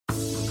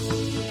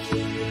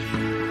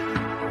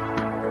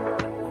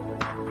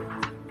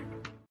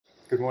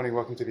Good morning,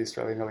 welcome to the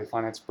Australian Early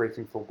Finance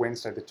Briefing for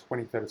Wednesday the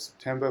 23rd of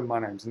September. My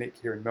name's Nick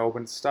here in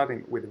Melbourne,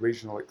 starting with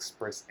Regional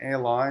Express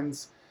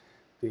Airlines,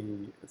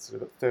 the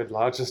sort of the third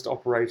largest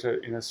operator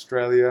in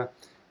Australia,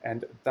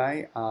 and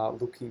they are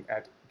looking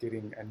at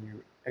getting a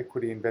new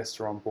equity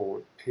investor on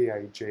board,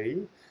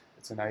 PAG.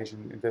 It's an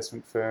Asian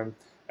investment firm,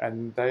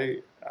 and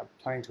they are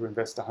planning to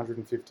invest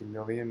 150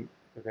 million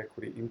of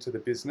equity into the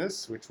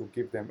business, which will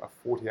give them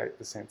a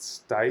 48%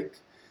 stake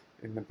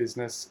in the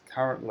business.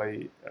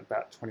 Currently,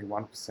 about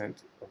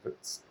 21% of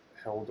it's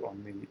held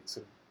on the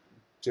sort of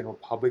general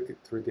public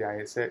through the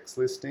ASX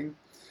listing.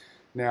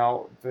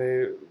 Now,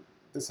 this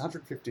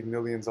 150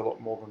 million is a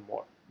lot more than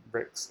what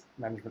Rex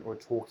management were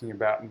talking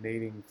about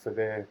needing for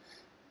their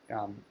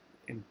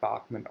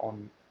embarkment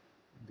on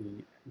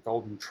the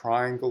Golden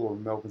Triangle or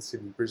Melbourne,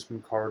 Sydney,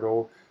 Brisbane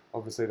corridor.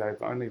 Obviously,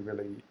 they've only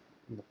really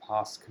in the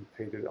past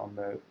competed on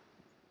the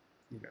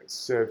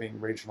serving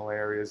regional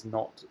areas,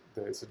 not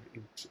the sort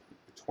of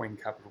between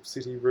capital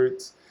city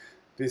routes.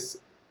 This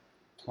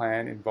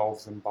plan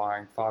involves them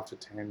buying 5 to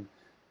 10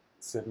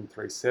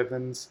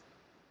 737s,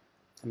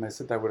 and they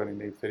said they would only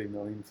need 30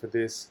 million for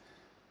this.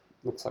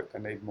 Looks like they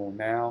need more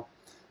now,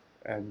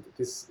 and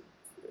this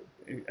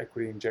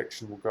equity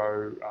injection will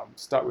go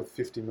start with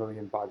 50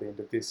 million by the end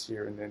of this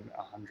year and then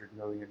 100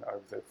 million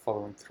over the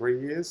following 3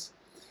 years.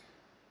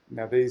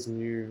 Now, these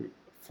new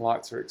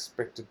flights are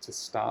expected to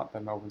start, the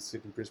Melbourne,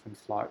 Sydney, Brisbane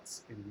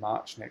flights, in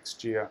March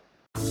next year.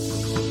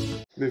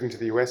 Moving to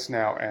the US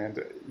now,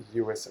 and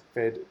US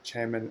Fed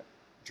Chairman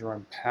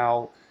Jerome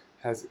Powell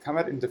has come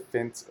out in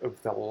defense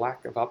of the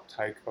lack of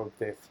uptake of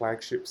their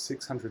flagship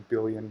 $600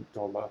 billion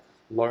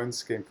loan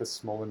scheme for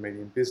small and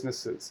medium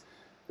businesses.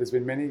 There's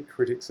been many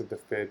critics of the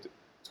Fed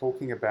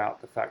talking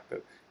about the fact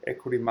that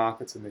equity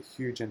markets in the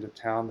huge end of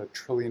town, the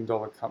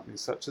trillion-dollar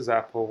companies such as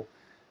Apple,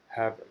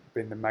 have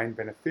been the main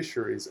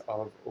beneficiaries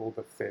of all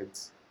the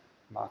Fed's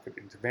market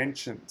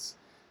interventions,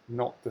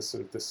 not the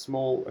sort of the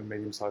small and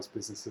medium-sized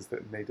businesses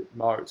that need it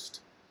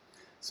most.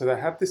 So they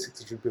have this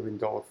 $600 billion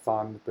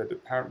fund, but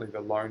apparently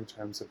the loan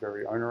terms are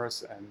very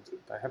onerous and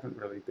they haven't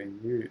really been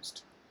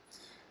used.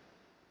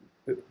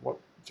 But what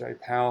Jay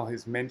Powell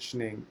is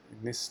mentioning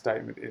in this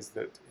statement is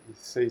that he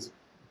sees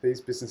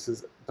these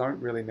businesses don't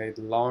really need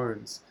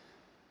loans.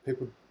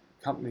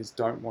 Companies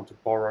don't want to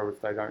borrow if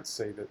they don't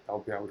see that they'll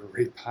be able to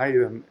repay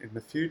them in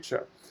the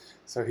future.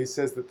 So he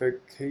says that the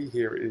key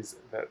here is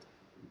that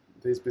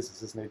these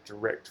businesses need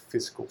direct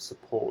fiscal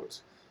support,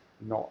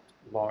 not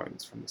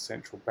loans from the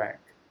central bank.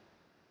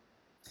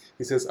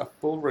 He says a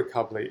full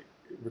recovery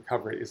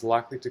is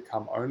likely to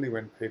come only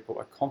when people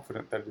are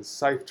confident that it is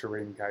safe to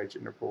re-engage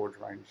in a broad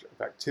range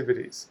of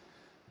activities.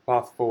 The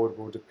path forward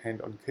will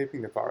depend on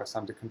keeping the virus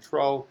under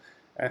control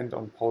and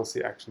on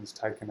policy actions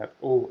taken at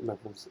all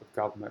levels of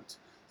government.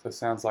 So it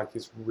sounds like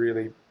he's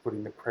really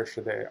putting the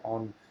pressure there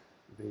on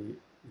the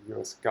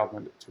US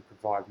government to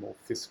provide more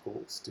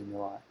fiscal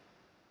stimuli.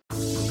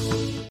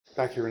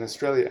 Back here in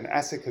Australia, an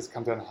ASIC has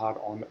come down hard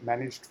on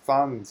managed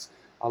funds.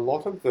 A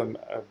lot of them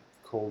are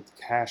called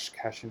cash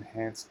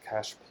enhanced,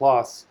 cash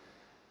plus,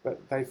 but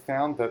they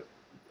found that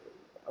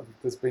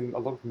there's been a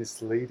lot of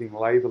misleading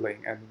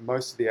labelling, and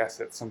most of the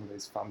assets some of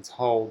these funds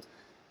hold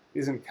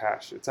isn't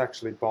cash. It's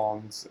actually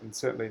bonds, and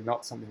certainly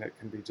not something that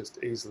can be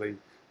just easily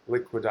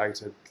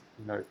liquidated,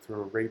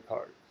 through a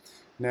repo.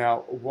 Now,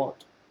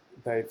 what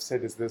they've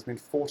said is there's been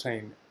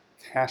 14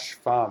 cash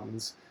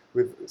funds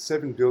with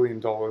 $7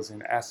 billion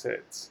in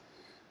assets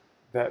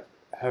that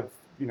have,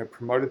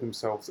 promoted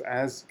themselves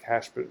as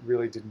cash, but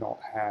really did not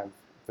have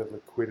the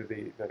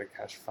liquidity that a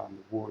cash fund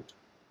would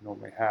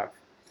normally have.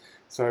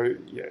 So,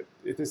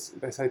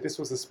 they say this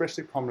was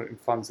especially prominent in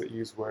funds that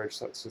use words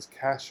such as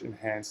cash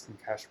enhanced and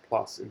cash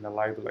plus in the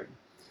labelling.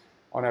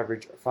 On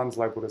average, funds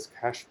labelled as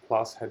cash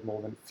plus had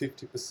more than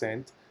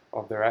 50%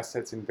 of their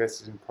assets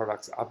invested in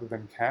products other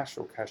than cash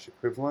or cash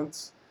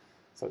equivalents,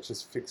 such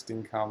as fixed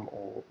income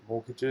or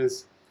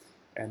mortgages.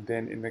 And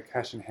then in the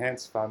cash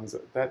enhanced funds,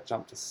 that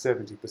jumped to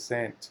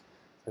 70%.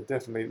 So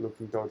definitely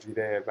looking dodgy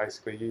there.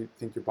 Basically, you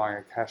think you're buying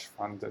a cash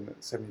fund and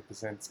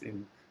 70%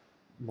 in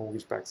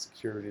mortgage-backed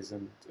securities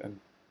and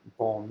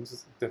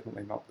bonds,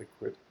 definitely not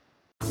liquid.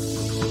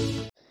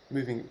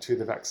 Moving to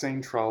the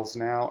vaccine trials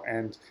now,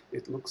 and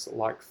it looks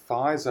like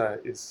Pfizer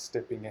is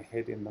stepping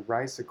ahead in the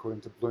race,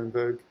 according to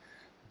Bloomberg.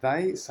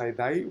 They say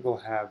they will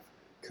have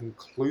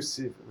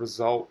conclusive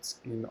results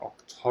in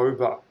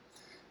October,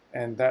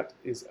 and that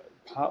is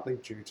partly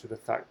due to the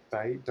fact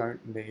they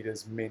don't need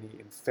as many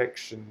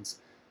infections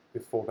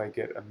before they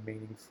get a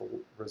meaningful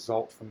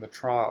result from the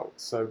trial.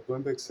 So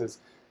Bloomberg says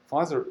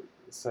Pfizer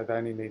say they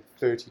only need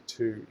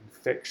 32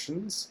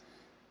 infections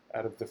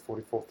out of the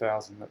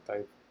 44,000 that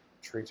they've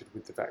treated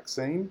with the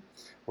vaccine,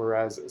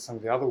 whereas some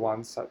of the other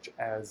ones, such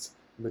as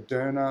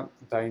Moderna,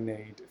 they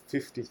need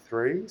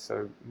 53,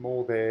 so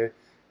more there,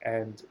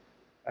 and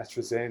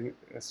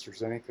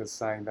AstraZeneca is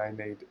saying they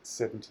need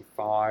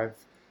 75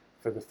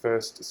 for the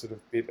first sort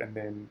of bit, and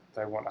then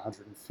they want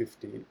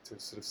 150 to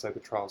sort of say the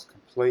trial's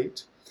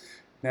complete.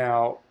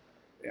 Now,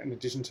 in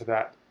addition to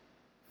that,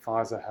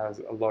 Pfizer has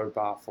a low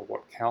bar for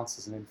what counts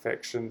as an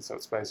infection, so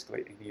it's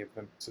basically any of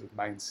the sort of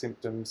main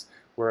symptoms,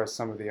 whereas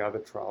some of the other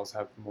trials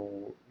have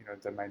more,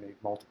 they may need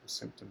multiple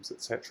symptoms,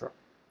 etc.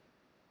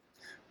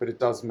 But it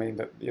does mean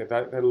that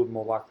they're a little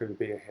more likely to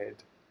be ahead.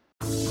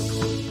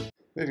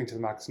 Moving to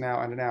the markets now,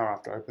 and an hour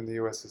after open, the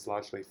US is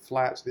largely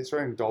flat. The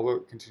Australian dollar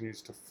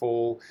continues to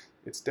fall.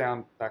 It's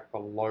down back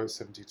below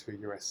 72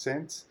 US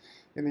cents.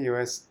 In the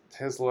US,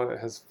 Tesla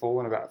has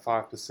fallen about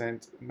 5%,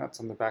 and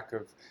that's on the back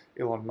of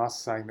Elon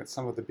Musk saying that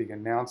some of the big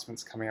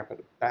announcements coming up at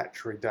the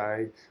Battery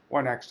Day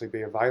won't actually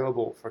be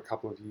available for a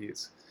couple of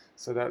years.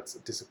 So that's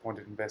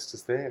disappointed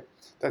investors there.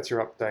 That's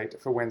your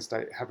update for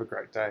Wednesday. Have a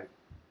great day.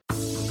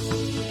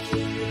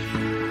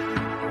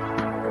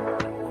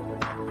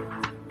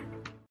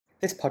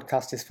 This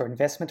podcast is for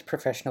investment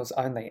professionals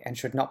only and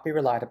should not be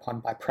relied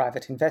upon by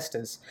private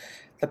investors.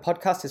 The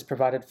podcast is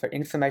provided for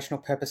informational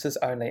purposes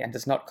only and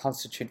does not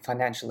constitute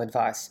financial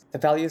advice. The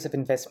values of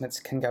investments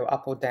can go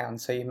up or down,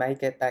 so you may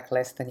get back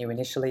less than you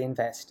initially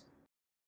invest.